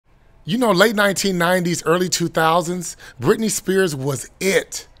You know, late 1990s, early 2000s, Britney Spears was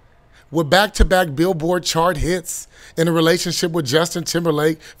it. With back-to-back Billboard chart hits in a relationship with Justin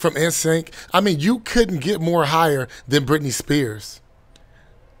Timberlake from NSYNC. I mean, you couldn't get more higher than Britney Spears.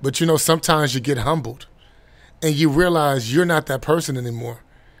 But you know, sometimes you get humbled and you realize you're not that person anymore.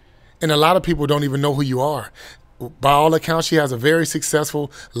 And a lot of people don't even know who you are. By all accounts, she has a very successful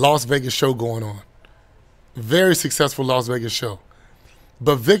Las Vegas show going on. Very successful Las Vegas show.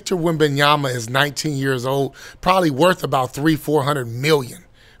 But Victor Wembanyama is 19 years old, probably worth about $300-400 million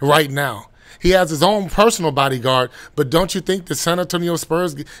right now. He has his own personal bodyguard, but don't you think the San Antonio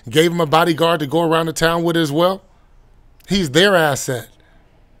Spurs gave him a bodyguard to go around the town with as well? He's their asset.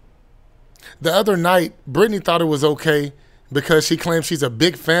 The other night, Britney thought it was okay because she claims she's a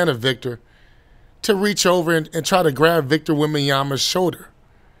big fan of Victor to reach over and try to grab Victor Wembanyama's shoulder.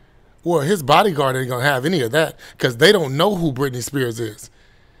 Well, his bodyguard ain't going to have any of that because they don't know who Britney Spears is.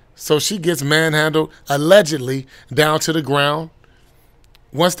 So she gets manhandled, allegedly, down to the ground.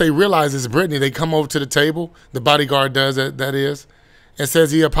 Once they realize it's Britney, they come over to the table. The bodyguard does, that is, and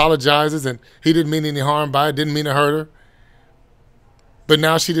says he apologizes and he didn't mean any harm by it, didn't mean to hurt her. But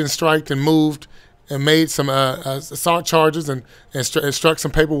now she didn't strike and moved and made some assault charges and struck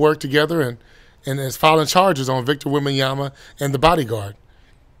some paperwork together and is filing charges on Victor Wembanyama and the bodyguard.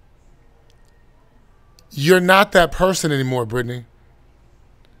 You're not that person anymore, Britney.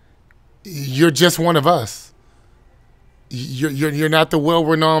 You're just one of us. You're not the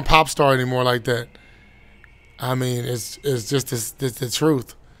well-renowned pop star anymore like that. I mean, it's just the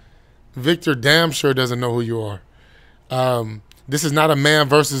truth. Victor damn sure doesn't know who you are. This is not a man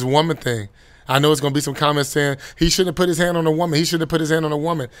versus woman thing. I know it's going to be some comments saying he shouldn't have put his hand on a woman. He shouldn't have put his hand on a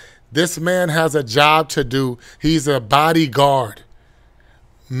woman. This man has a job to do. He's a bodyguard.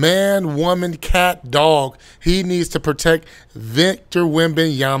 Man, woman, cat, dog. He needs to protect Victor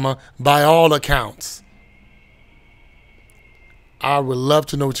Wembanyama by all accounts. I would love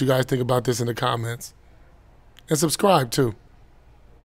to know what you guys think about this in the comments. And subscribe too.